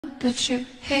but you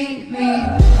hate me.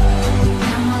 Now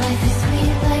my life is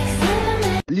sweet like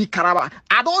cinnamon. Likaraba.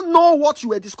 I don't know what you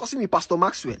were discussing with Pastor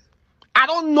Maxwell. I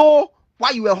don't know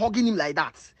why you were hugging him like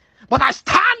that. But I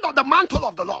stand on the mantle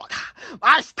of the Lord.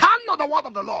 I stand on the word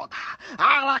of the Lord.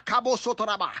 As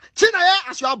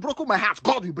you have broken my heart,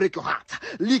 God will break your heart.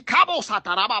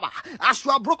 As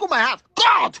you have broken my heart,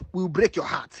 God will break your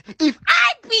heart. If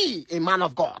I be a man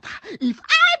of God, if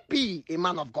I be a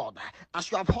man of God, as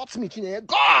you have hurt me,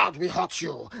 God will hurt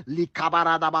you. By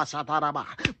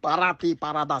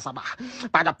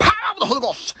the power of the Holy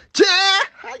Ghost,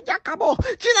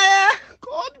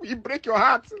 God will break your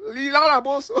heart.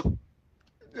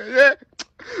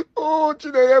 Oh,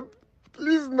 Chineye,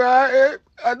 please now.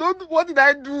 I don't. What did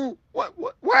I do? Why?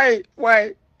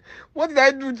 What did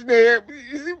I do, Chineye?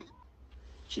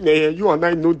 Chineye, you and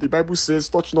I know the Bible says,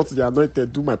 "Touch not the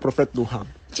anointed, do my prophet no harm."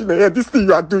 Chineye, this thing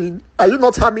you are doing, are you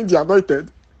not harming the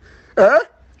anointed?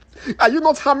 Are you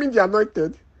not harming the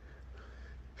anointed?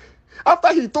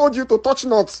 After he told you to touch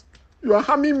not, you are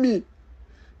harming me.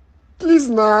 Please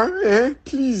now,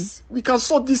 please, we can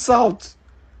sort this out.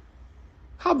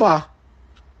 Haba.